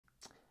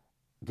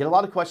Get a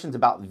lot of questions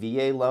about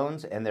VA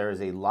loans, and there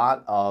is a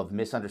lot of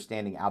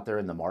misunderstanding out there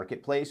in the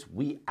marketplace.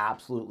 We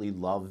absolutely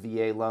love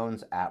VA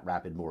loans at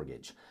Rapid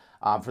Mortgage.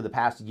 For the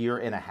past year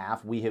and a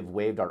half, we have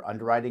waived our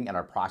underwriting and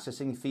our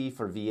processing fee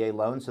for VA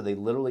loans, so they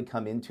literally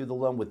come into the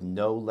loan with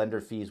no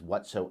lender fees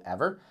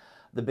whatsoever.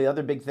 The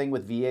other big thing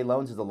with VA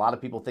loans is a lot of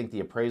people think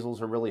the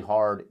appraisals are really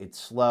hard, it's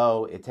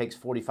slow, it takes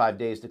 45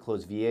 days to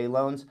close VA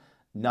loans.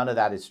 None of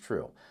that is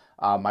true.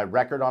 My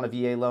record on a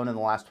VA loan in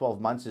the last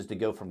 12 months is to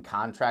go from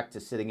contract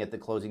to sitting at the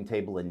closing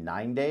table in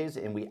 9 days,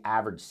 and we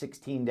average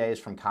 16 days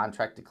from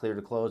contract to clear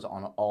to close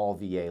on all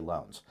VA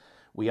loans.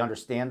 We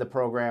understand the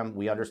program,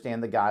 we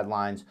understand the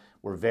guidelines,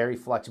 we're very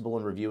flexible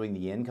in reviewing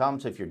the income.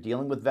 So if you're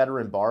dealing with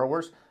veteran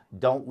borrowers,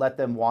 don't let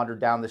them wander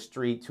down the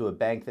street to a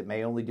bank that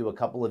may only do a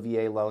couple of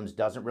VA loans,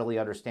 doesn't really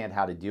understand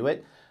how to do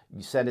it.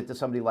 You send it to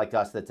somebody like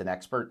us that's an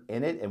expert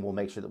in it, and we'll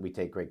make sure that we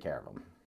take great care of them.